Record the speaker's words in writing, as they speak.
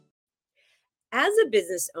as a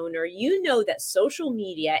business owner, you know that social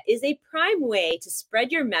media is a prime way to spread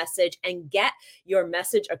your message and get your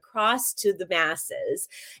message across to the masses.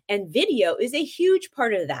 And video is a huge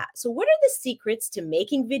part of that. So what are the secrets to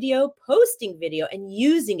making video, posting video, and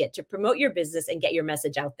using it to promote your business and get your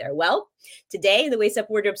message out there? Well, today in the Waist Up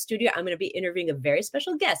Wardrobe studio, I'm going to be interviewing a very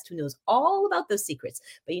special guest who knows all about those secrets.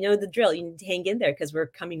 But you know the drill. You need to hang in there because we're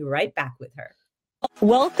coming right back with her.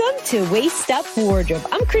 Welcome to Waist Up Wardrobe.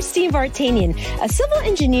 I'm Christine Vartanian, a civil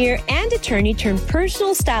engineer and attorney turned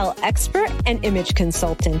personal style expert and image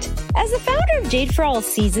consultant. As the founder of Jade for All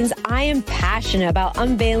Seasons, I am passionate about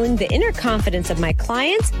unveiling the inner confidence of my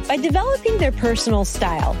clients by developing their personal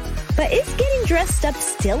style. But is getting dressed up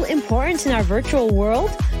still important in our virtual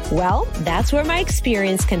world? Well, that's where my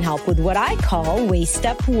experience can help with what I call Waist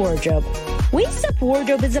Up Wardrobe. Waist Up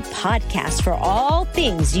Wardrobe is a podcast for all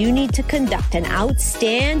things you need to conduct an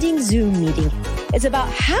outstanding Zoom meeting. It's about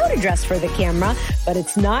how to dress for the camera, but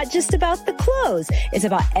it's not just about the clothes. It's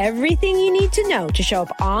about everything you need to know to show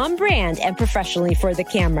up on brand and professionally for the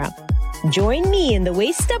camera. Join me in the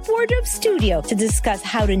Waist Up Wardrobe studio to discuss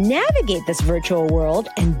how to navigate this virtual world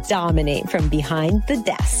and dominate from behind the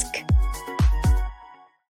desk.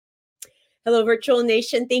 Hello, Virtual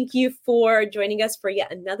Nation. Thank you for joining us for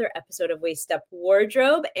yet another episode of Waist Up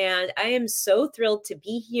Wardrobe. And I am so thrilled to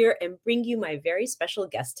be here and bring you my very special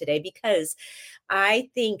guest today because I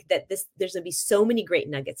think that there's going to be so many great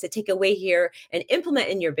nuggets to take away here and implement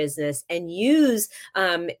in your business and use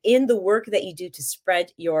in the work that you do to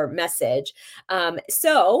spread your message.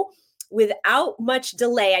 So without much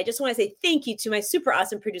delay, I just want to say thank you to my super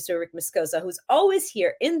awesome producer, Rick Moscosa, who's always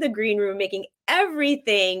here in the green room, making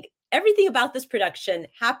everything about this production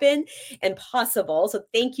happen and possible. So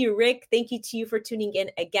thank you, Rick. Thank you to you for tuning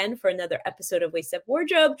in again for another episode of Waist Up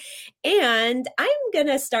Wardrobe. And I'm going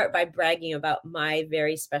to start by bragging about my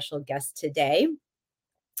very special guest today.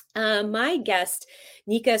 My guest,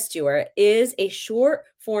 Nika Stewart, is a short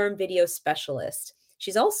form video specialist.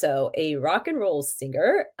 She's also a rock and roll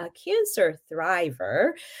singer, a cancer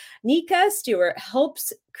thriver. Nika Stewart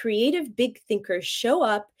helps creative big thinkers show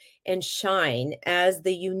up and shine as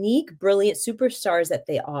the unique, brilliant superstars that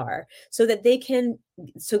they are, so that they can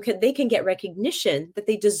get recognition that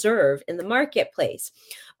they deserve in the marketplace.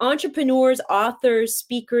 Entrepreneurs, authors,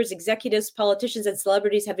 speakers, executives, politicians, and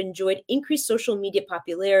celebrities have enjoyed increased social media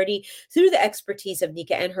popularity through the expertise of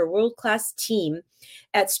Nika and her world-class team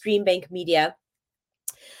at Streambank Media.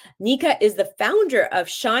 Nika is the founder of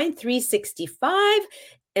Shine 365,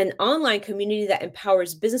 an online community that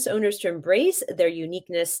empowers business owners to embrace their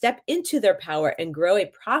uniqueness, step into their power, and grow a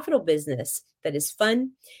profitable business that is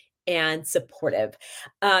fun and supportive.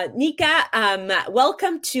 Nika,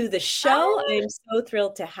 welcome to the show. Hi. I'm so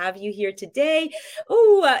thrilled to have you here today.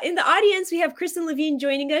 In the audience, we have Kristen Levine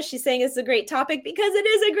joining us. She's saying it's a great topic because it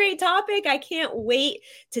is a great topic. I can't wait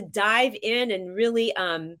to dive in and really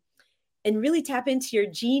tap into your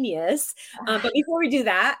genius. But before we do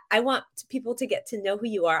that, I want people to get to know who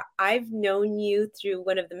you are. I've known you through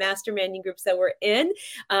one of the masterminding groups that we're in,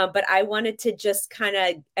 but I wanted to just kind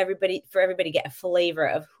of everybody get a flavor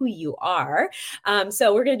of who you are.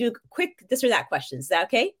 So we're going to do quick this or that questions. Is that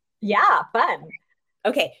okay? Yeah, fun.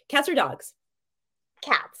 Okay, cats or dogs?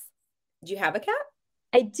 Cats. Do you have a cat?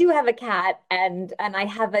 I do have a cat, and I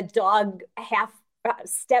have a dog half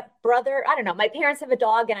step brother. I don't know. My parents have a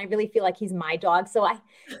dog and I really feel like he's my dog. So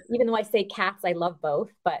even though I say cats, I love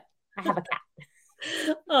both, but I have a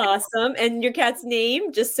cat. Awesome. And your cat's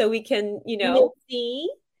name, just so we can, Milky.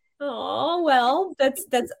 Oh, well, that's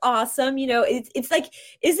awesome. It's like,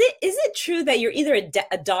 is it true that you're either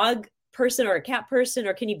a dog person or a cat person,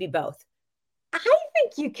 or can you be both? I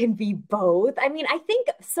think you can be both. I mean, I think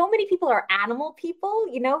so many people are animal people,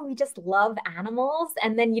 we just love animals.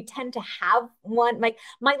 And then you tend to have one. Like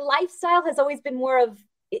my lifestyle has always been more of,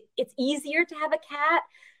 it's easier to have a cat.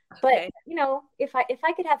 Okay. But, if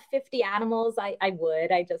I could have 50 animals, I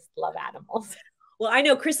would. I just love animals. Well, I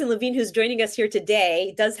know Kristen Levine, who's joining us here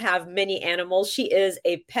today, does have many animals. She is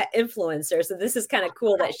a pet influencer. So this is kind of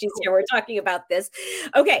cool that she's here. We're talking about this.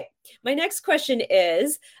 Okay. My next question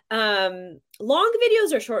is, long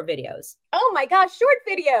videos or short videos? Oh my gosh, short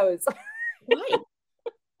videos. Why?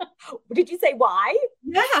 Did you say why?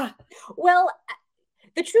 Yeah. Well,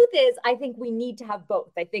 the truth is, I think we need to have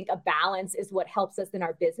both. I think a balance is what helps us in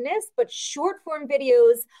our business, but short form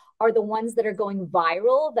videos are the ones that are going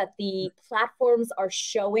viral, that the platforms are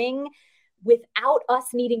showing without us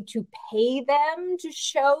needing to pay them to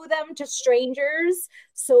show them to strangers.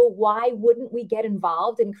 So why wouldn't we get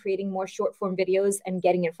involved in creating more short form videos and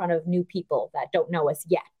getting in front of new people that don't know us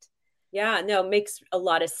yet? Yeah, no, makes a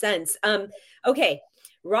lot of sense. Okay.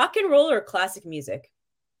 Rock and roll or classic music?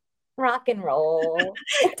 Rock and roll.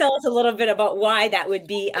 Tell us a little bit about why that would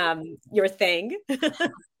be your thing.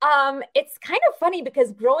 It's kind of funny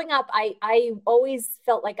because growing up, I always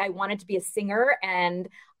felt like I wanted to be a singer, and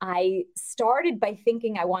I started by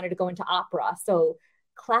thinking I wanted to go into opera. So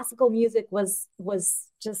classical music was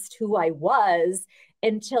just who I was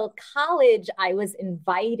until college. I was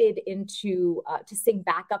invited into to sing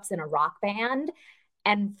backups in a rock band.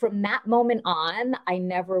 And from that moment on, I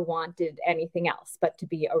never wanted anything else but to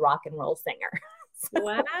be a rock and roll singer.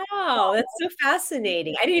 Wow, that's so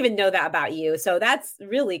fascinating. I didn't even know that about you. So that's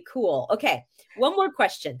really cool. Okay, one more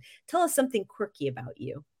question. Tell us something quirky about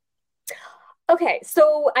you. Okay,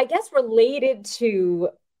 so I guess related to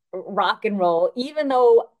rock and roll, even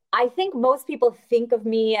though I think most people think of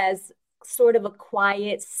me as sort of a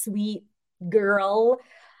quiet, sweet girl,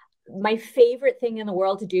 my favorite thing in the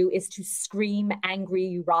world to do is to scream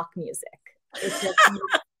angry rock music. It just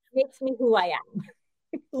makes me who I am.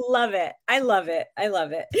 Love it. I love it. I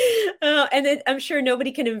love it. And then I'm sure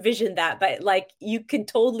nobody can envision that, but like you can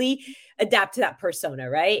totally adapt to that persona,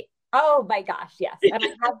 right? Oh my gosh, yes. And I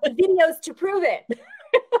have the videos to prove it.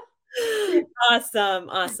 Awesome.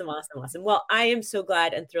 Awesome. Awesome. Awesome. Well, I am so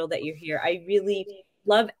glad and thrilled that you're here. I really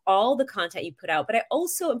love all the content you put out, but I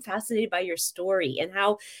also am fascinated by your story and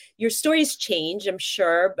how your story's changed, I'm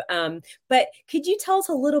sure. But could you tell us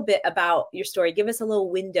a little bit about your story? Give us a little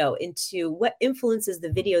window into what influences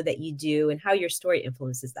the video that you do and how your story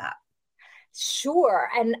influences that. Sure.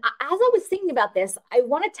 And as I was thinking about this, I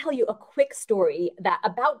want to tell you a quick story that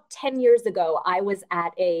about 10 years ago, I was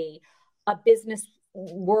at a business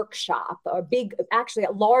workshop, a big, actually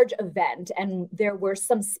a large event, and there were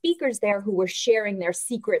some speakers there who were sharing their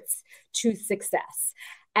secrets to success.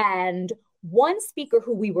 And one speaker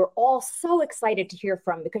who we were all so excited to hear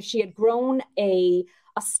from because she had grown a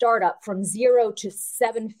startup from 0 to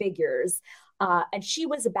 7 figures. And she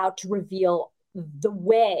was about to reveal the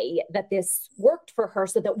way that this worked for her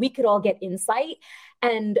so that we could all get insight.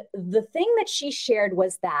 And the thing that she shared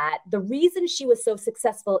was that the reason she was so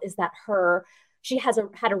successful is that she had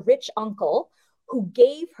a rich uncle who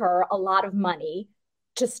gave her a lot of money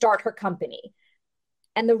to start her company.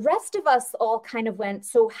 And the rest of us all kind of went,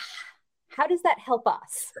 so how does that help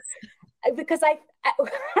us? Because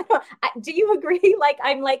do you agree? Like,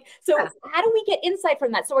 I'm like, so how do we get insight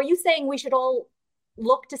from that? So are you saying we should all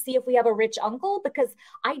look to see if we have a rich uncle? Because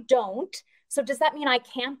I don't. So does that mean I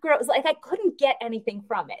can't grow? Like, I couldn't get anything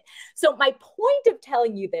from it. So my point of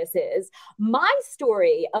telling you this is my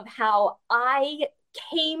story of how I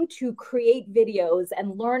came to create videos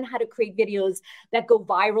and learn how to create videos that go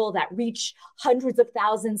viral, that reach hundreds of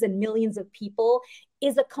thousands and millions of people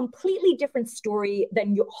is a completely different story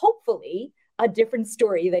than hopefully a different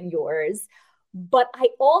story than yours. But I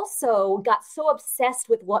also got so obsessed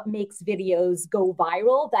with what makes videos go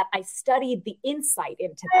viral that I studied the insight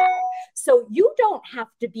into that. So you don't have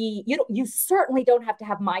to be, you certainly don't have to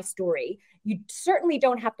have my story. You certainly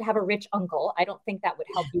don't have to have a rich uncle. I don't think that would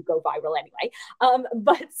help you go viral anyway.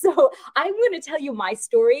 But so I'm going to tell you my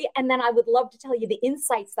story, and then I would love to tell you the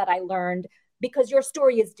insights that I learned because your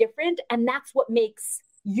story is different, and that's what makes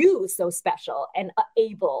you so special and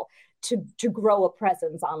able to grow a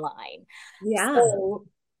presence online. Yeah.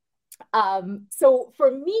 So for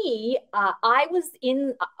me, I was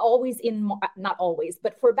not always,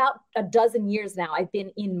 but for about a dozen years now, I've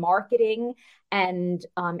been in marketing and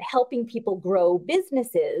helping people grow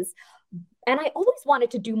businesses. And I always wanted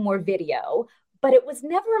to do more video, but it was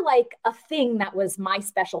never like a thing that was my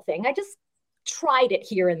special thing. I just tried it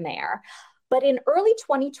here and there. But in early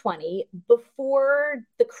 2020, before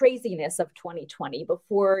the craziness of 2020,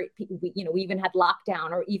 before we even had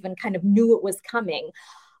lockdown or even kind of knew it was coming,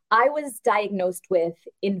 I was diagnosed with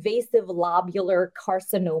invasive lobular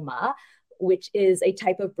carcinoma, which is a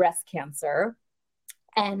type of breast cancer.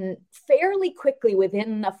 And fairly quickly,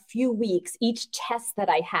 within a few weeks, each test that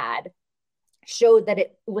I had showed that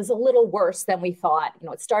it was a little worse than we thought.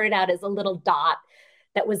 It started out as a little dot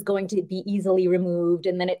that was going to be easily removed.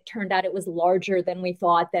 And then it turned out it was larger than we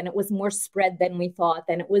thought. Then it was more spread than we thought.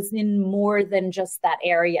 Then it was in more than just that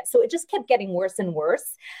area. So it just kept getting worse and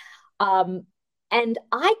worse. And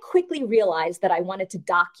I quickly realized that I wanted to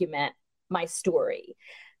document my story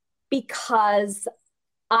because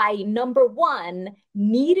I, number one,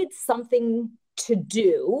 needed something to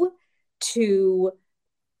do to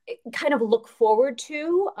kind of look forward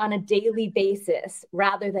to on a daily basis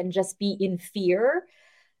rather than just be in fear.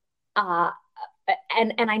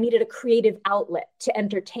 And I needed a creative outlet to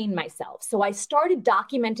entertain myself. So I started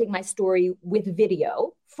documenting my story with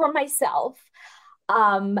video for myself.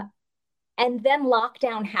 And then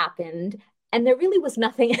lockdown happened And there really was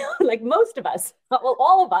nothing like most of us, well,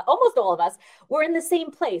 all of us, almost all of us were in the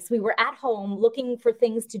same place. We were at home looking for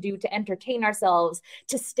things to do to entertain ourselves,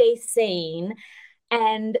 to stay sane.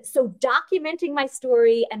 And so documenting my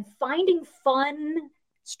story and finding fun,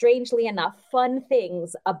 strangely enough, fun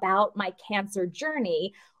things about my cancer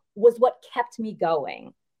journey was what kept me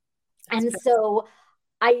going. And so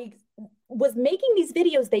I was making these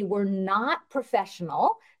videos. They were not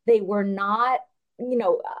professional. They were not,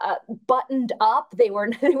 buttoned up. They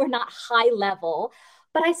were they were not high level.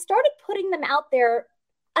 But I started putting them out there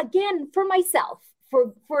again for myself,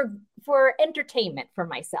 for entertainment for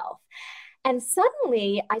myself. And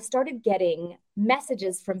suddenly I started getting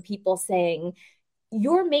messages from people saying,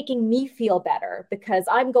 "You're making me feel better because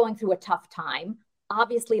I'm going through a tough time."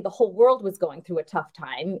 Obviously, the whole world was going through a tough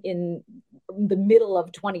time in the middle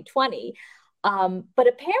of 2020. But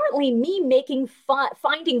apparently me making fun,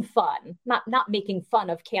 finding fun, not making fun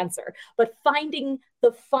of cancer, but finding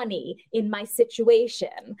the funny in my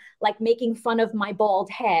situation, like making fun of my bald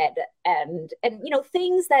head and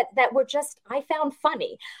things that were just I found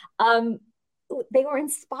funny. They were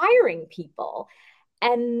inspiring people.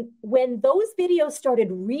 And when those videos started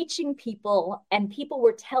reaching people and people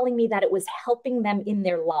were telling me that it was helping them in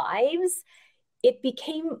their lives, it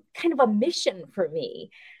became kind of a mission for me.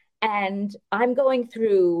 And I'm going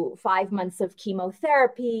through 5 months of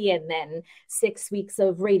chemotherapy and then 6 weeks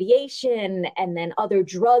of radiation and then other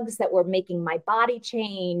drugs that were making my body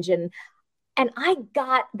change. And I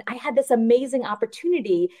had this amazing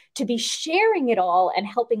opportunity to be sharing it all and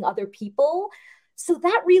helping other people. So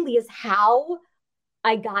that really is how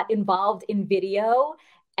I got involved in video,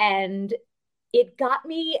 and it got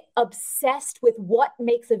me obsessed with what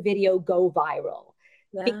makes a video go viral.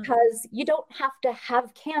 Yeah. Because you don't have to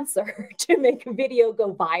have cancer to make a video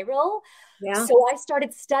go viral. Yeah. So I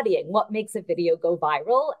started studying what makes a video go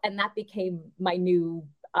viral, and that became my new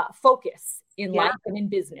focus in life and in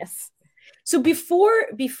business. So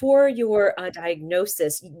before your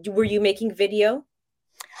diagnosis, were you making video?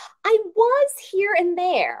 I was here and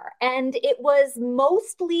there, and it was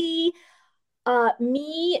mostly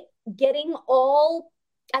me getting all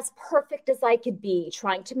as perfect as I could be,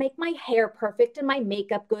 trying to make my hair perfect and my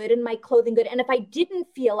makeup good and my clothing good. And if I didn't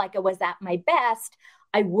feel like I was at my best,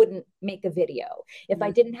 I wouldn't make a video. If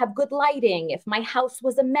I didn't have good lighting, if my house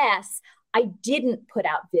was a mess, I didn't put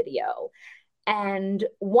out video. And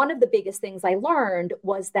one of the biggest things I learned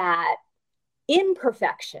was that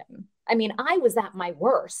imperfection. I mean, I was at my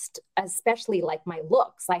worst, especially like my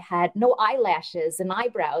looks. I had no eyelashes and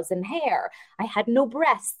eyebrows and hair. I had no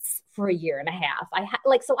breasts for a year and a half.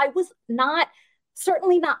 So I was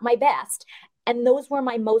certainly not my best. And those were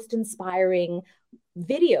my most inspiring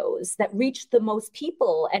videos that reached the most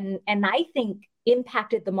people and I think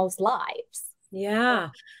impacted the most lives. Yeah.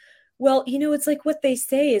 Well, it's like what they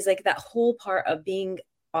say is like that whole part of being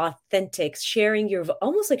authentic,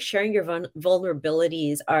 almost like sharing your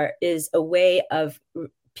vulnerabilities is a way of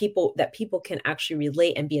people can actually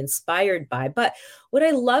relate and be inspired by. But what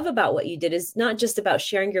I love about what you did is not just about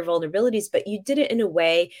sharing your vulnerabilities, but you did it in a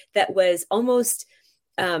way that was almost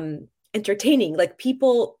entertaining. Like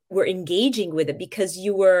people were engaging with it because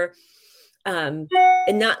you were and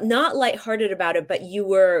not lighthearted about it, but you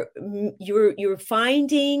were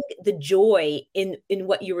finding the joy in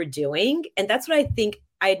what you were doing. And that's what I think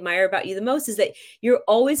I admire about you the most, is that you're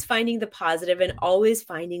always finding the positive and always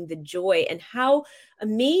finding the joy. And how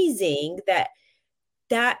amazing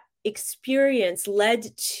that experience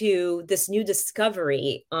led to this new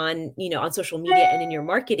discovery on social media and in your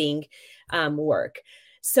marketing work.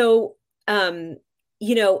 So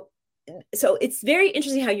so it's very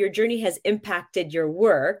interesting how your journey has impacted your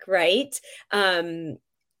work, right? And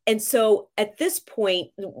so at this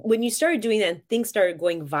point, when you started doing that and things started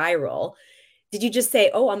going viral, did you just say,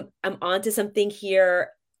 "Oh, I'm onto something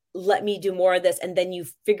here. Let me do more of this," and then you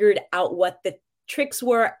figured out what the tricks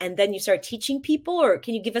were, and then you started teaching people? Or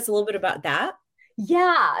can you give us a little bit about that?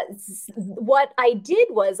 Yeah, what I did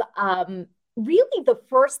was really the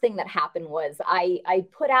first thing that happened was I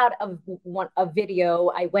put out a video.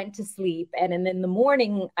 I went to sleep, and then in the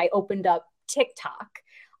morning I opened up TikTok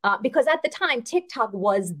because at the time TikTok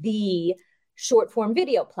was the short form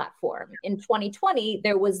video platform. In 2020,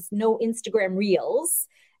 there was no Instagram Reels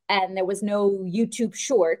and there was no YouTube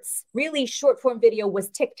Shorts. Really, short form video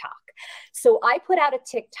was TikTok. So I put out a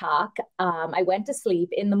TikTok. I went to sleep.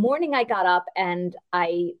 In the morning, I got up and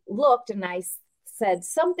I looked and I said,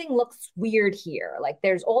 something looks weird here. Like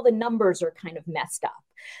all the numbers are kind of messed up.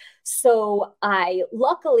 So I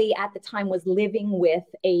luckily at the time was living with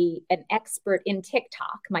an expert in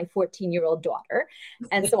TikTok, my 14-year-old daughter.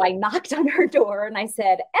 And so I knocked on her door and I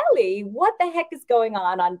said, Ellie, what the heck is going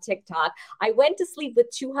on TikTok? I went to sleep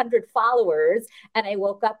with 200 followers and I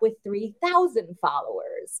woke up with 3,000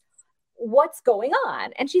 followers. What's going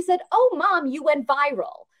on? And she said, oh, Mom, you went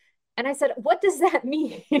viral. And I said, what does that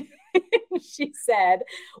mean? She said,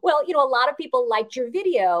 well, a lot of people liked your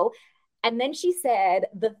video. And then she said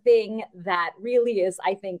the thing that really is,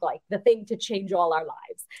 I think, like the thing to change all our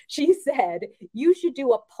lives. She said, you should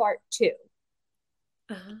do a part 2.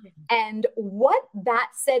 Uh-huh. And what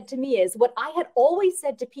that said to me is what I had always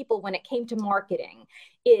said to people when it came to marketing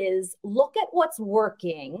is look at what's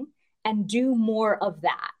working and do more of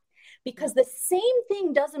that, because the same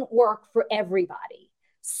thing doesn't work for everybody.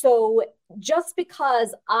 So just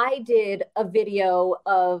because I did a video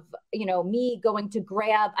of, me going to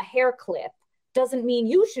grab a hair clip doesn't mean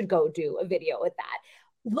you should go do a video with that.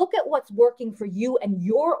 Look at what's working for you and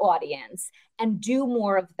your audience and do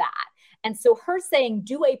more of that. And so her saying,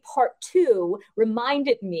 do a part 2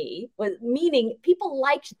 reminded me, meaning people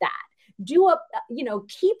liked that.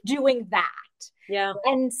 Keep doing that. Yeah.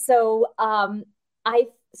 And so I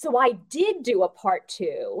did do a part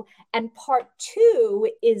 2, and part 2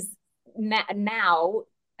 is now,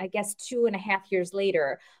 I guess 2.5 years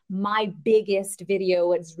later, my biggest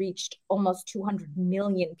video has reached almost 200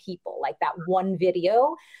 million people, like that one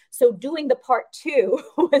video. So doing the part 2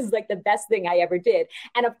 was like the best thing I ever did.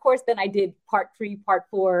 And of course, then I did part 3, part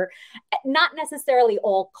 4, not necessarily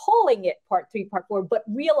all calling it part 3, part 4, but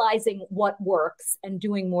realizing what works and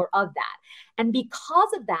doing more of that. And because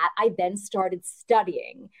of that, I then started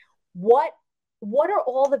studying what are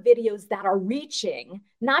all the videos that are reaching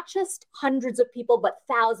not just hundreds of people, but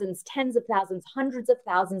thousands, tens of thousands, hundreds of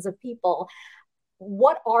thousands of people.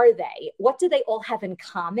 What are they? What do they all have in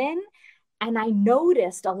common? And I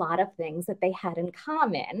noticed a lot of things that they had in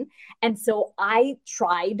common. And so I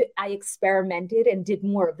experimented and did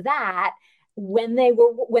more of that. When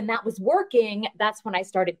that was working, that's when I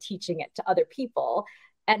started teaching it to other people.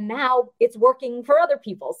 And now it's working for other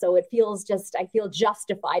people. So I feel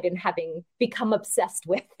justified in having become obsessed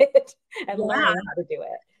with it and learning how to do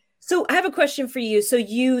it. So I have a question for you. So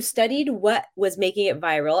you studied what was making it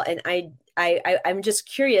viral. And I'm just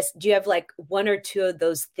curious, do you have like 1 or 2 of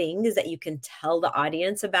those things that you can tell the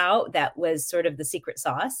audience about that was sort of the secret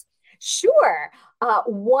sauce? Sure.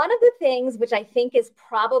 One of the things which I think is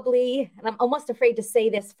probably, and I'm almost afraid to say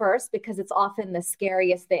this first because it's often the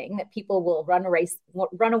scariest thing that people will run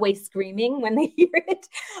away screaming when they hear it,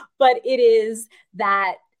 but it is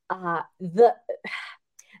that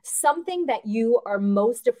something that you are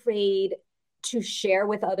most afraid to share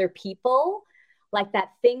with other people, like that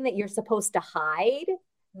thing that you're supposed to hide,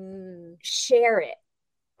 share it.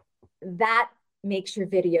 That makes your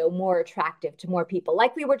video more attractive to more people.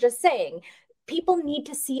 Like we were just saying, people need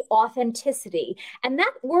to see authenticity. And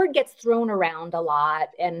that word gets thrown around a lot,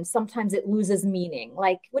 and sometimes it loses meaning.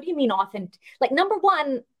 Like, what do you mean authentic? Like, number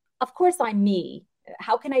one, of course I'm me.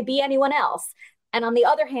 How can I be anyone else? And on the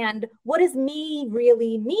other hand, what does me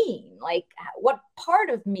really mean? Like, what part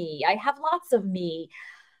of me? I have lots of me.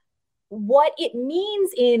 What it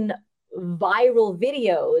means in viral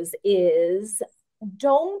videos is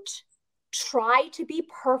don't try to be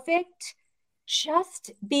perfect,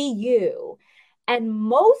 just be you. And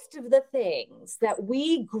most of the things that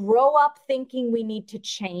we grow up thinking we need to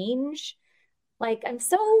change, like I'm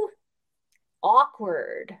so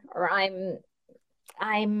awkward, or I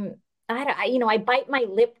bite my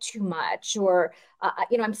lip too much, or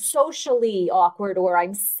I'm socially awkward, or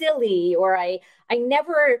I'm silly, or I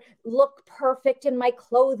never look perfect in my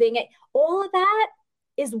clothing. All of that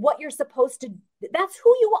is what you're supposed to. That's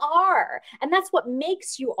who you are, and that's what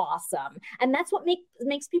makes you awesome, and that's what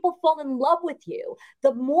makes people fall in love with you.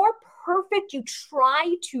 The more perfect you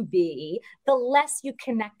try to be, the less you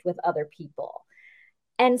connect with other people.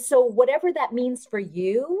 And so whatever that means for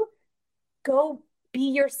you, go be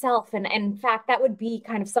yourself. And in fact, that would be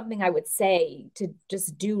kind of something I would say to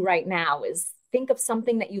just do right now, is think of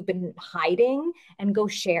something that you've been hiding and go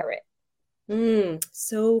share it.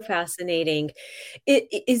 So fascinating.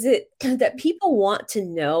 Is it that people want to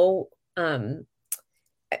know?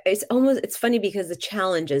 It's funny because the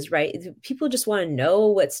challenges, right? People just want to know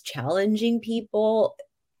what's challenging people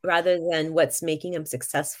rather than what's making them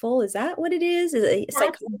successful. Is that what it is? Is it a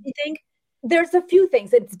psychology thing? There's a few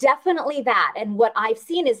things. It's definitely that. And what I've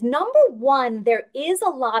seen is, number one, there is a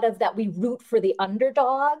lot of that we root for the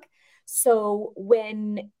underdog. So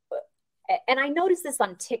and I noticed this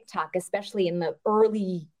on TikTok, especially in the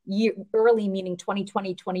early meaning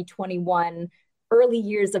 2020, 2021 early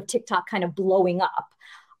years of TikTok kind of blowing up,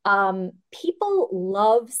 people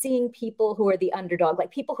love seeing people who are the underdog,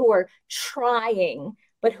 like people who are trying,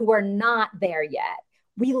 but who are not there yet.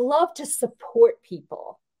 We love to support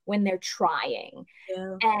people when they're trying.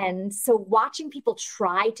 Yeah. And so watching people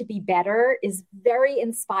try to be better is very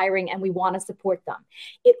inspiring, and we want to support them.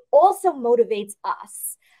 It also motivates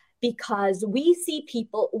us because we see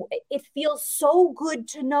people, it feels so good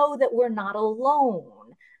to know that we're not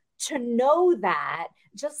alone, to know that,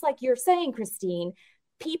 just like you're saying, Christine,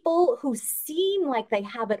 people who seem like they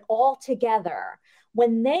have it all together,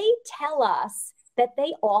 when they tell us that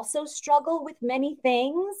they also struggle with many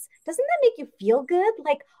things, doesn't that make you feel good?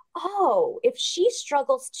 Like, oh, if she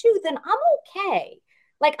struggles too, then I'm okay.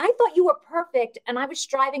 Like, I thought you were perfect and I was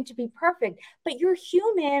striving to be perfect, but you're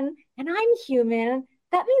human and I'm human.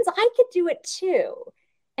 That means I could do it too.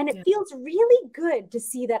 And it feels really good to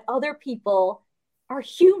see that other people are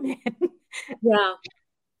human. Yeah.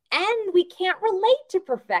 And we can't relate to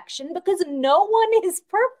perfection because no one is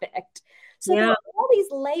perfect. So there Yeah. are all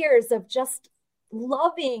these layers of just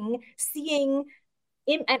loving, seeing,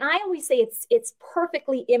 and I always say it's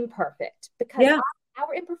perfectly imperfect because Yeah.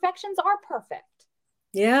 our imperfections are perfect.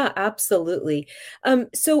 Yeah, absolutely.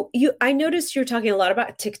 So I noticed you're talking a lot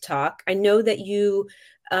about TikTok. I know that you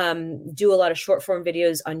do a lot of short form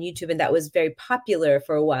videos on YouTube, and that was very popular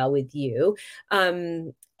for a while with you.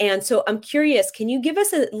 And so I'm curious, can you give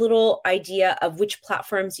us a little idea of which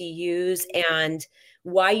platforms you use and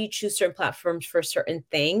why you choose certain platforms for certain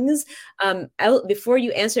things? Before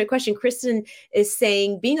you answer a question, Kristen is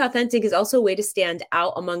saying being authentic is also a way to stand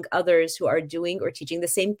out among others who are doing or teaching the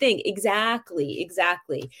same thing. Exactly,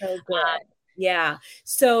 exactly. So good. Yeah.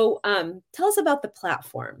 So tell us about the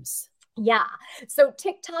platforms. Yeah. So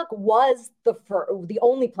TikTok was the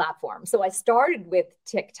only platform. So I started with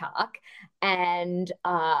TikTok, and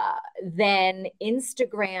then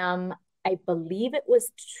Instagram. I believe it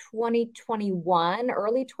was 2021,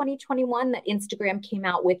 early 2021, that Instagram came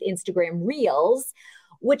out with Instagram Reels,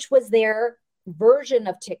 which was their version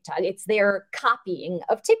of TikTok. It's their copying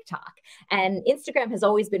of TikTok. And Instagram has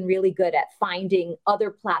always been really good at finding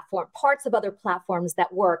parts of other platforms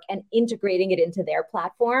that work and integrating it into their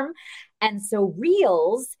platform. And so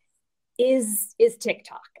Reels is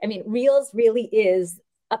TikTok. I mean, Reels really is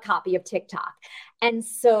a copy of TikTok. And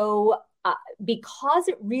so because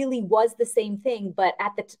it really was the same thing, but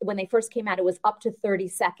when they first came out, it was up to 30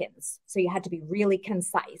 seconds. So you had to be really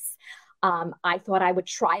concise. I thought I would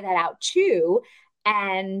try that out too.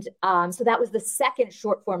 And so that was the second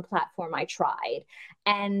short form platform I tried.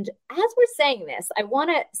 And as we're saying this, I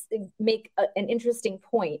want to make an interesting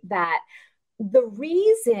point that the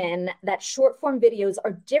reason that short form videos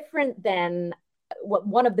are different than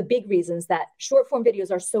one of the big reasons that short form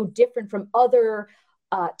videos are so different from other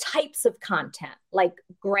types of content like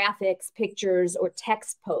graphics, pictures, or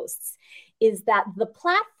text posts is that the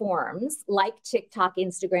platforms like TikTok,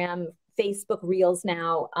 Instagram, Facebook Reels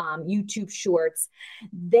now, YouTube Shorts,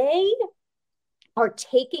 they are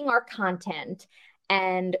taking our content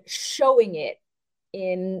and showing it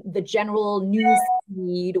in the general news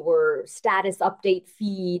feed or status update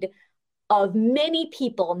feed of many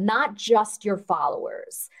people, not just your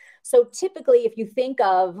followers. So typically, if you think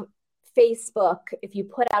of Facebook, if you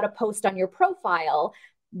put out a post on your profile,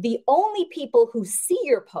 the only people who see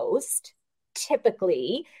your post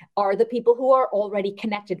typically are the people who are already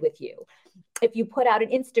connected with you. If you put out an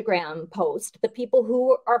Instagram post, the people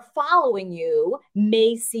who are following you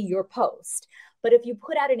may see your post. But if you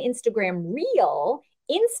put out an Instagram reel,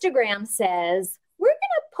 Instagram says, we're going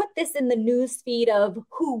to put this in the news feed of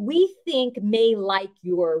who we think may like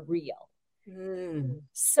your reel.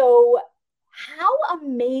 So how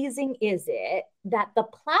amazing is it that the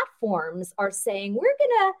platforms are saying, we're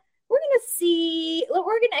going to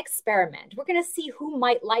experiment. We're going to see who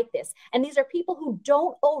might like this. And these are people who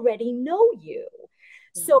don't already know you.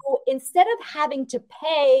 Yeah. So instead of having to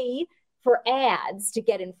pay for ads to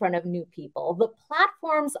get in front of new people, the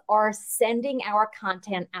platforms are sending our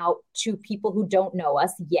content out to people who don't know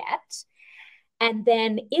us yet. And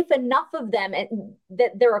then if enough of them,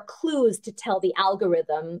 that there are clues to tell the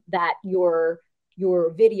algorithm that your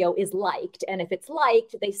video is liked. And if it's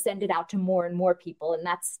liked, they send it out to more and more people. And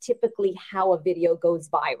that's typically how a video goes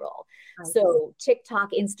viral. Okay. So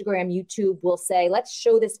TikTok, Instagram, YouTube will say, let's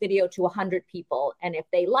show this video to 100 people. And if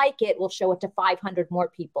they like it, we'll show it to 500 more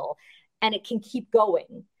people. And it can keep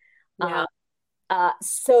going. Yeah.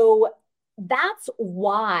 So that's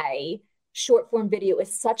why short form video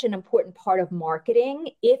is such an important part of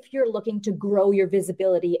marketing if you're looking to grow your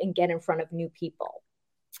visibility and get in front of new people.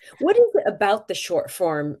 What is it about the short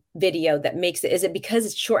form video that makes it? Is it because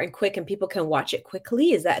it's short and quick and people can watch it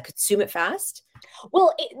quickly? Is that consume it fast?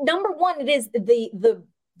 Well, number one, it is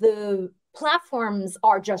the platforms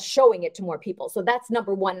are just showing it to more people. So that's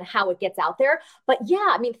number one, how it gets out there. But yeah,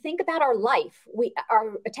 I mean, think about our life.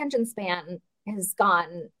 Our attention span has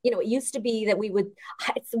gone, it used to be that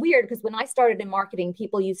it's weird because when I started in marketing,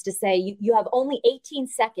 people used to say you have only 18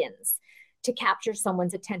 seconds to capture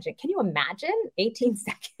someone's attention. Can you imagine 18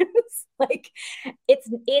 seconds? Like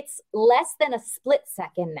it's less than a split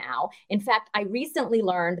second now. In fact, I recently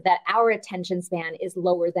learned that our attention span is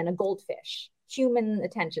lower than a goldfish. Human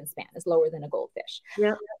attention span is lower than a goldfish.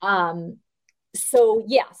 Yeah. So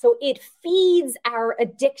yeah, so it feeds our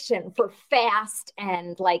addiction for fast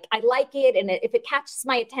and like I like it, and if it catches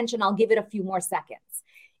my attention, I'll give it a few more seconds.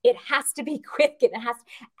 It has to be quick, and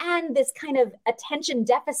and this kind of attention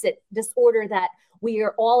deficit disorder that we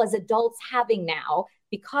are all as adults having now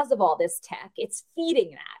because of all this tech, it's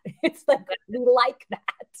feeding that. It's like we like that.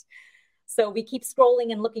 So we keep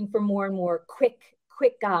scrolling and looking for more and more quick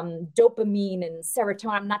dopamine and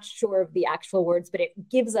serotonin. I'm not sure of the actual words, but it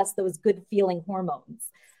gives us those good feeling hormones.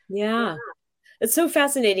 Yeah. It's so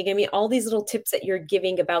fascinating. I mean, all these little tips that you're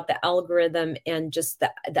giving about the algorithm and just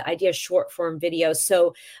the idea of short form video.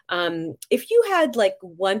 So, if you had like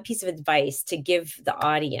one piece of advice to give the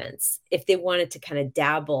audience, if they wanted to kind of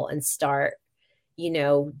dabble and start,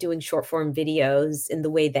 doing short form videos in the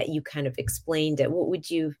way that you kind of explained it, what would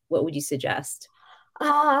you suggest?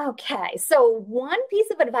 Okay. So one piece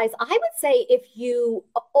of advice I would say,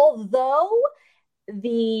 although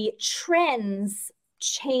the trends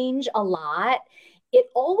change a lot, it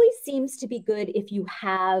always seems to be good if you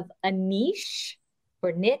have a niche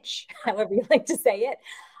or niche, however you like to say it,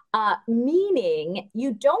 meaning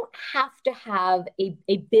you don't have to have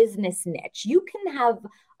a business niche. You can have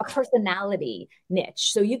a personality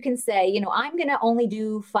niche. So you can say, I'm going to only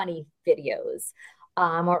do funny videos.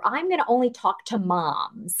 Or I'm going to only talk to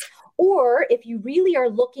moms. Or if you really are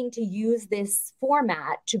looking to use this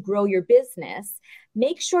format to grow your business,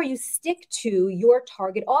 make sure you stick to your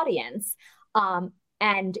target audience,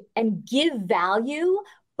 and give value.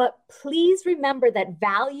 But please remember that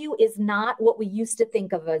value is not what we used to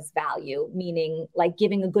think of as value, meaning like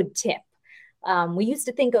giving a good tip. We used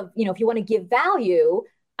to think of, if you want to give value,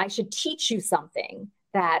 I should teach you something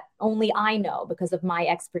that only I know because of my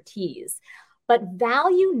expertise. But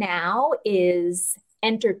value now is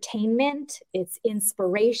entertainment, it's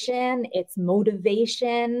inspiration, it's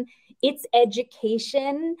motivation, it's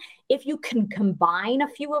education. If you can combine a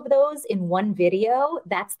few of those in one video,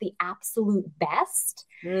 that's the absolute best.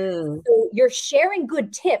 So you're sharing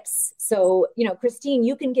good tips. So, Christine,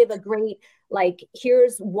 you can give a great, like,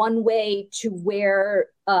 here's one way to wear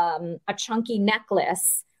a chunky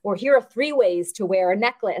necklace, or here are 3 ways to wear a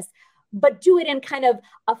necklace, but do it in kind of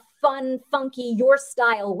a fun, funky, your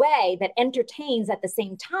style way that entertains at the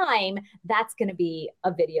same time. That's going to be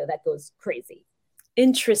a video that goes crazy.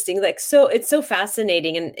 Interesting. So it's so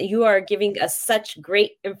fascinating, and you are giving us such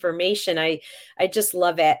great information. I just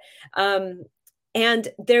love it. And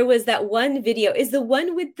there was that one video, is the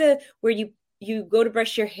one with where you go to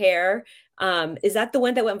brush your hair. Is that the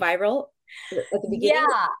one that went viral at the beginning?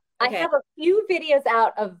 Yeah. Okay. I have a few videos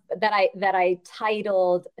out of that I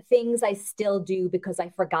titled "Things I Still Do Because I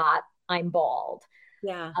Forgot I'm Bald."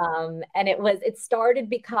 Yeah. And it started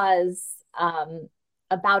because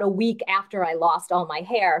about a week after I lost all my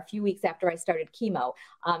hair, a few weeks after I started chemo.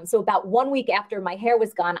 So about 1 week after my hair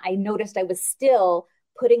was gone, I noticed I was still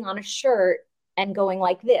putting on a shirt and going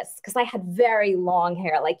like this, because I had very long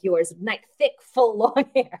hair like yours, thick, full, long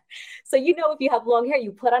hair. So, if you have long hair,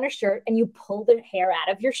 you put on a shirt and you pull the hair out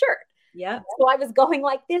of your shirt. Yeah. So I was going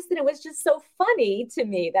like this, and it was just so funny to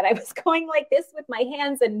me that I was going like this with my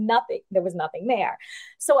hands and there was nothing there.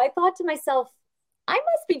 So I thought to myself, I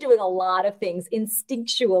must be doing a lot of things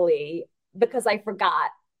instinctually because I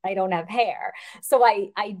forgot I don't have hair. So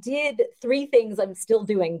I did 3 things I'm still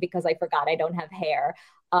doing because I forgot I don't have hair.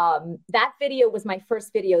 That video was my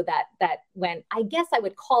first video that went, I guess I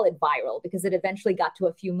would call it viral, because it eventually got to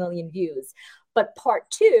a few million views. But part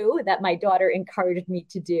 2 that my daughter encouraged me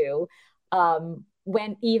to do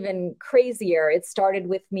went even crazier. It started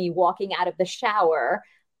with me walking out of the shower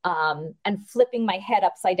and flipping my head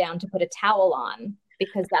upside down to put a towel on,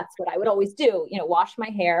 because that's what I would always do, wash my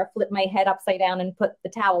hair, flip my head upside down and put the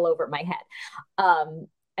towel over my head.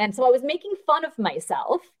 And so I was making fun of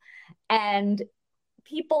myself, and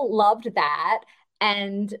people loved that.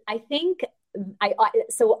 And I think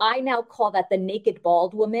so I now call that the naked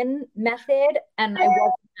bald woman method. And I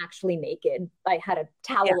wasn't actually naked. I had a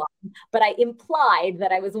towel on, but I implied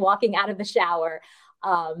that I was walking out of the shower.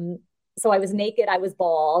 So I was naked, I was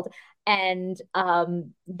bald. And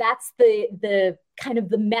that's the kind of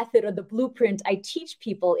the method or the blueprint I teach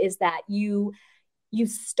people, is that you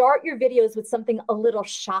start your videos with something a little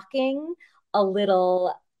shocking, a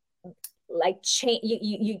little like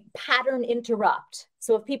you pattern interrupt.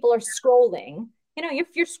 So if people are scrolling,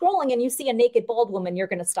 if you're scrolling and you see a naked bald woman, you're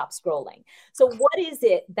going to stop scrolling. So what is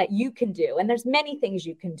it that you can do? And there's many things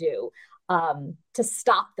you can do to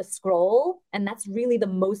stop the scroll. And that's really the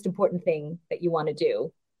most important thing that you want to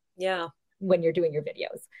do. Yeah. When you're doing your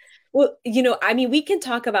videos. Well, I mean, we can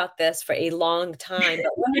talk about this for a long time,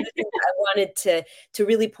 but one of the things I wanted to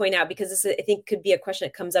really point out, because this, I think, could be a question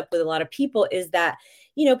that comes up with a lot of people, is that,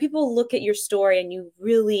 people look at your story and you've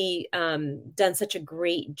really done such a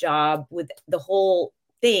great job with the whole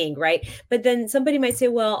thing, right? But then somebody might say,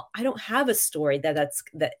 well, I don't have a story that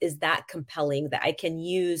is that compelling that I can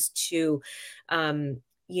use to,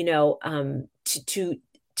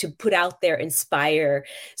 to put out there, inspire.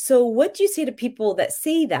 So what do you say to people that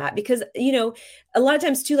say that? Because, a lot of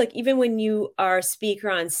times too, like even when you are a speaker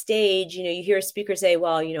on stage, you hear a speaker say,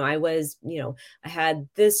 well, I had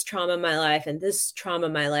this trauma in my life and this trauma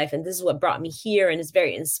in my life, and this is what brought me here. And it's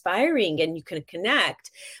very inspiring and you can connect.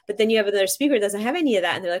 But then you have another speaker that doesn't have any of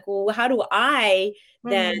that. And they're like, well, how do I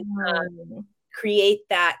then create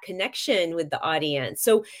that connection with the audience?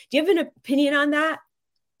 So do you have an opinion on that?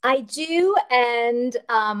 I do. And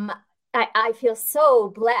I feel so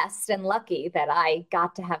blessed and lucky that I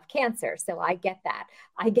got to have cancer. So I get that.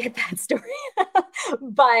 I get that story.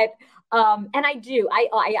 But, and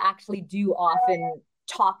I actually do often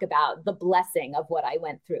talk about the blessing of what I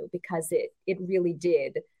went through, because it really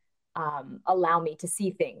did allow me to see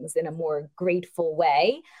things in a more grateful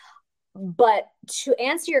way. But to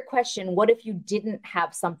answer your question, what if you didn't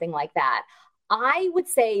have something like that? I would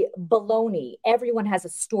say baloney. Everyone has a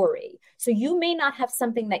story. So you may not have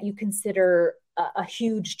something that you consider a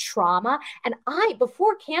huge trauma. And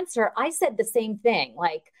before cancer, I said the same thing.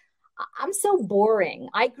 Like, I'm so boring.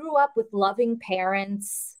 I grew up with loving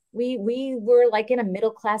parents. We were like in a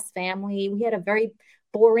middle-class family. We had a very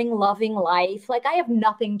boring, loving life. Like, I have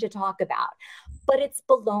nothing to talk about. But it's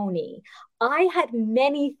baloney. I had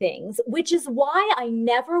many things, which is why I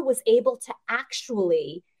never was able to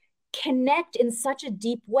actually connect in such a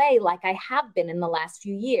deep way like I have been in the last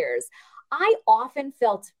few years. I often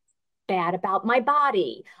felt bad about my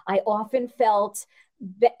body. I often felt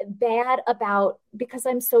bad about, because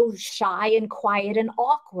I'm so shy and quiet and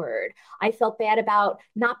awkward. I felt bad about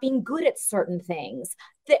not being good at certain things.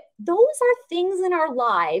 Those are things in our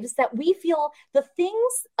lives that we feel, the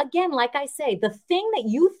things, again, like I say, the thing that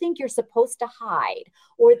you think you're supposed to hide,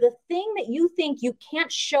 or the thing that you think you can't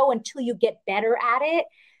show until you get better at it,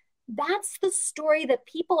 that's the story that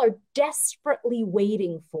people are desperately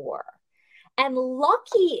waiting for. And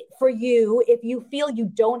lucky for you, if you feel you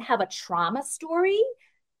don't have a trauma story,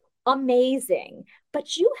 amazing.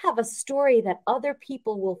 But you have a story that other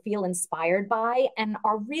people will feel inspired by, and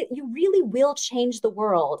you really will change the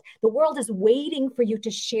world. The world is waiting for you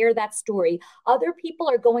to share that story. Other people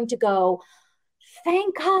are going to go,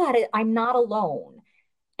 thank God I'm not alone.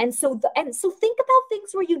 And so think about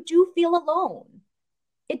things where you do feel alone.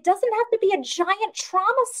 It doesn't have to be a giant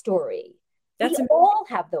trauma story. We all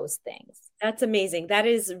have those things. That's amazing. That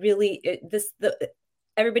is really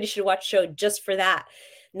everybody should watch the show just for that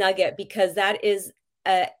nugget, because that is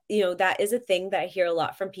that is a thing that I hear a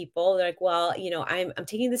lot from people. They're like, well, I'm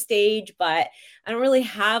taking the stage, but I don't really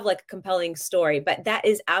have like a compelling story. But that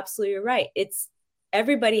is absolutely right.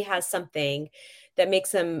 Everybody has something that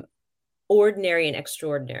makes them ordinary and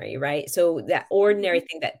extraordinary, right? So that ordinary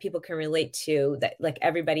thing that people can relate to, that like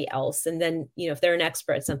everybody else, and then if they're an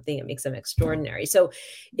expert at something, it makes them extraordinary. So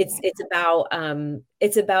it's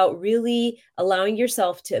about really allowing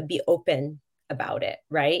yourself to be open about it,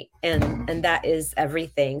 right? And that is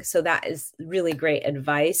everything. So that is really great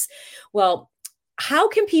advice. Well, how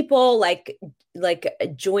can people like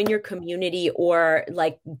join your community or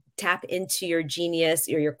like tap into your genius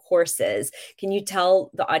or your courses? Can you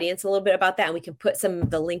tell the audience a little bit about that? And we can put some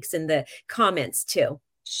of the links in the comments too.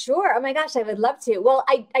 Sure. Oh my gosh, I would love to. Well,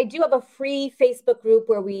 I do have a free Facebook group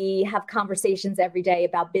where we have conversations every day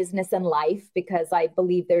about business and life, because I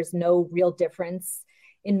believe there's no real difference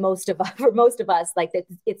for most of us. Like,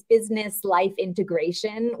 it's business life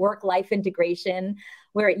integration, work life integration,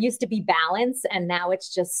 where it used to be balance and now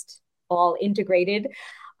it's just all integrated.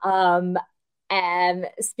 And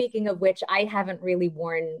speaking of which, I haven't really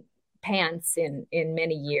worn pants in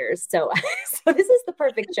many years, so this is the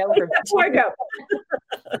perfect show for me.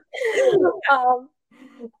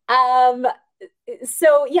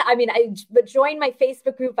 So yeah, I mean, but join my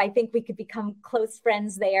Facebook group. I think we could become close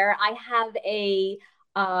friends there. I have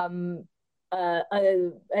um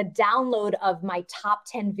a download of my top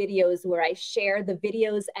 10 videos where I share the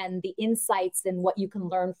videos and the insights and what you can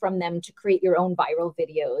learn from them to create your own viral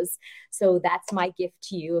videos. So that's my gift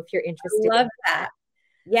to you if you're interested Love in that.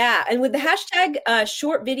 Yeah. And with the hashtag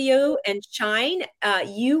short video and shine,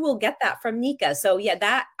 you will get that from Nika. So yeah,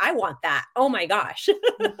 that I want that. Oh my gosh.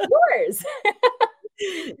 yours.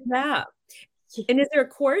 Yeah. And is there a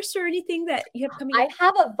course or anything that you have coming I up?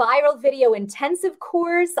 have a viral video intensive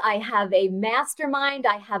course. I have a mastermind.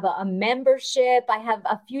 I have a membership. I have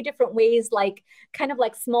a few different ways, like kind of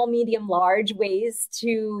like small, medium, large ways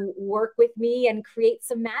to work with me and create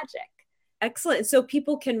some magic. Excellent. So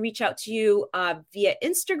people can reach out to you via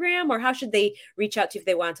Instagram, or how should they reach out to you if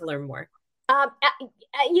they want to learn more?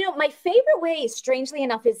 My favorite way, strangely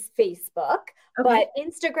enough, is Facebook. Okay. But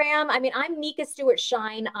Instagram, I mean, I'm Nika Stewart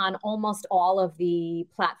Shine on almost all of the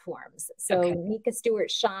platforms. So Okay. Nika Stewart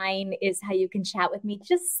Shine is how you can chat with me.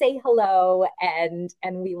 Just say hello and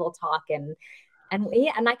we will talk and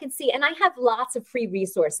yeah, and I can see, and I have lots of free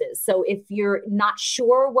resources. So if you're not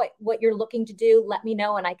sure what you're looking to do, let me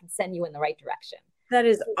know and I can send you in the right direction. That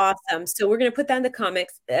is awesome. So we're going to put that in the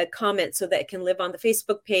comments so that it can live on the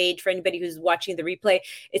Facebook page for anybody who's watching the replay.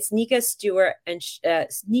 It's Nika Stewart and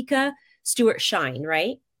Nika Stewart Shine,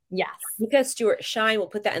 right? Yes. Nika Stewart Shine. We'll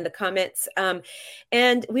put that in the comments.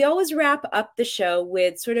 And we always wrap up the show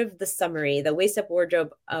with sort of the summary, the Waist Up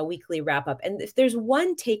Wardrobe weekly wrap up. And if there's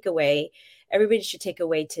one takeaway everybody should take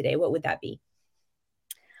away today, what would that be?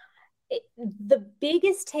 The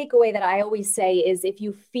biggest takeaway that I always say is if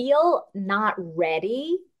you feel not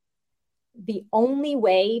ready, the only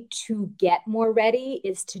way to get more ready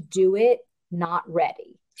is to do it not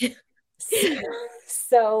ready.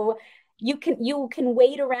 So you can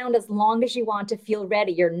wait around as long as you want to feel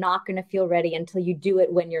ready. You're not going to feel ready until you do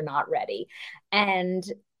it when you're not ready. And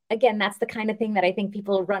again, that's the kind of thing that I think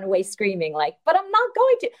people run away screaming like, but I'm not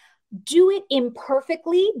going to. Do it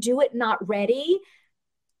imperfectly, do it not ready.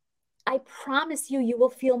 I promise you, you will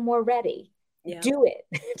feel more ready. Yeah. Do it.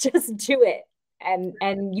 Just do it.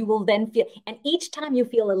 And you will then feel, and each time you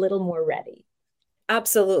feel a little more ready.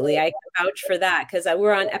 Absolutely. I can vouch for that because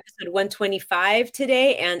we're on episode 125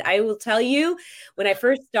 today. And I will tell you, when I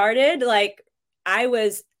first started, like I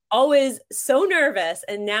was always so nervous,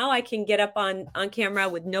 and now I can get up on camera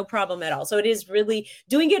with no problem at all. So it is really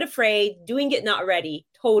doing it afraid, doing it not ready.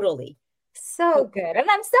 Totally. So good. And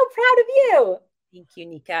I'm so proud of you. Thank you,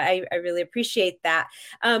 Nika. I really appreciate that.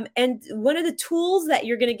 And one of the tools that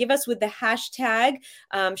you're going to give us with the hashtag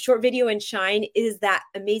short video and shine is that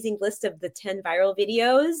amazing list of the 10 viral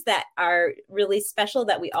videos that are really special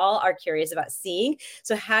that we all are curious about seeing.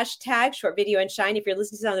 So hashtag short video and shine. If you're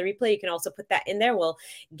listening to it on the replay, you can also put that in there. We'll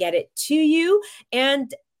get it to you.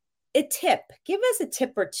 And a tip, give us a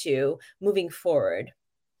tip or two moving forward.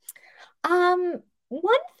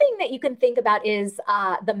 One thing that you can think about is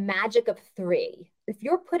the magic of 3. If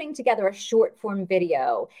you're putting together a short form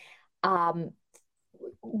video,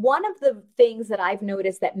 one of the things that I've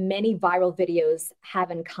noticed that many viral videos have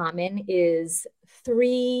in common is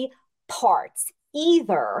 3 parts.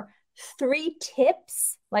 Either 3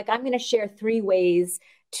 tips, like I'm going to share 3 ways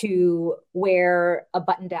to wear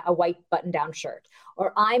a white button-down shirt,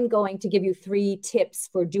 or I'm going to give you 3 tips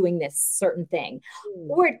for doing this certain thing.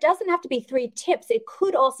 Or it doesn't have to be 3 tips. It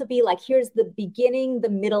could also be like, here's the beginning, the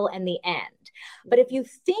middle, and the end. But if you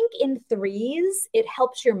think in 3s, it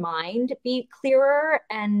helps your mind be clearer,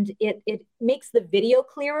 and it makes the video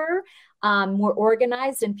clearer, more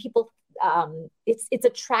organized, and people it's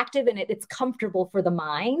attractive and it's comfortable for the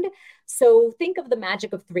mind. So think of the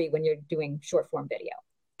magic of 3 when you're doing short form video.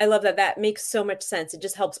 I love that. That makes so much sense. It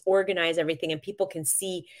just helps organize everything, and people can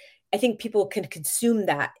see. I think people can consume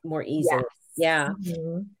that more easily. Yes. Yeah.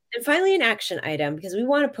 Mm-hmm. And finally, an action item, because we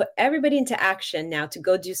want to put everybody into action now to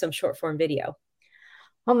go do some short form video.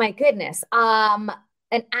 Oh my goodness. An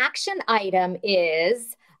action item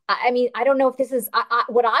is, I mean, I don't know if this is,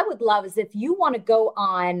 what I would love is if you want to go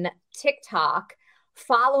on TikTok,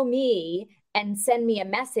 follow me and send me a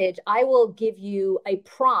message, I will give you a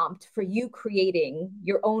prompt for you creating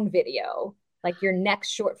your own video, like your next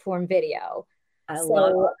short form video.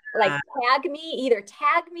 Like either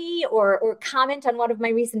tag me or comment on one of my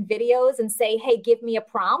recent videos and say, hey, give me a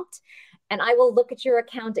prompt. And I will look at your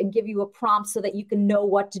account and give you a prompt so that you can know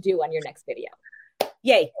what to do on your next video.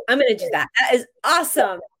 Yay. I'm going to do that. That is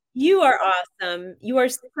awesome. You are awesome. You are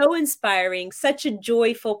so inspiring, such a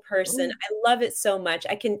joyful person. I love it so much.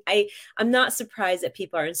 I'm not surprised that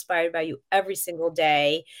people are inspired by you every single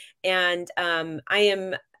day. And I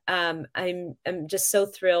am I'm just so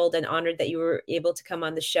thrilled and honored that you were able to come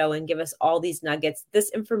on the show and give us all these nuggets.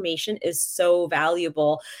 This information is so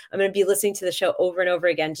valuable. I'm going to be listening to the show over and over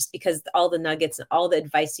again just because all the nuggets and all the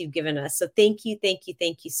advice you've given us. So thank you, thank you,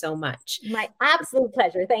 thank you so much. My absolute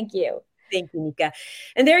pleasure. Thank you. Thank you, Nika.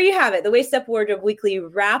 And there you have it, the Waist Up Wardrobe Weekly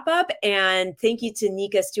wrap up. And thank you to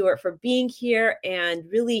Nika Stewart for being here and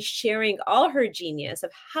really sharing all her genius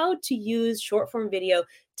of how to use short form video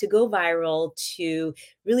to go viral, to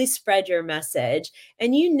really spread your message.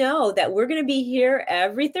 And you know that we're going to be here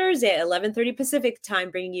every Thursday at 11:30 Pacific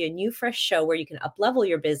time, bringing you a new fresh show where you can up-level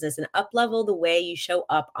your business and up-level the way you show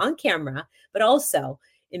up on camera, but also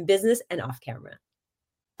in business and off camera.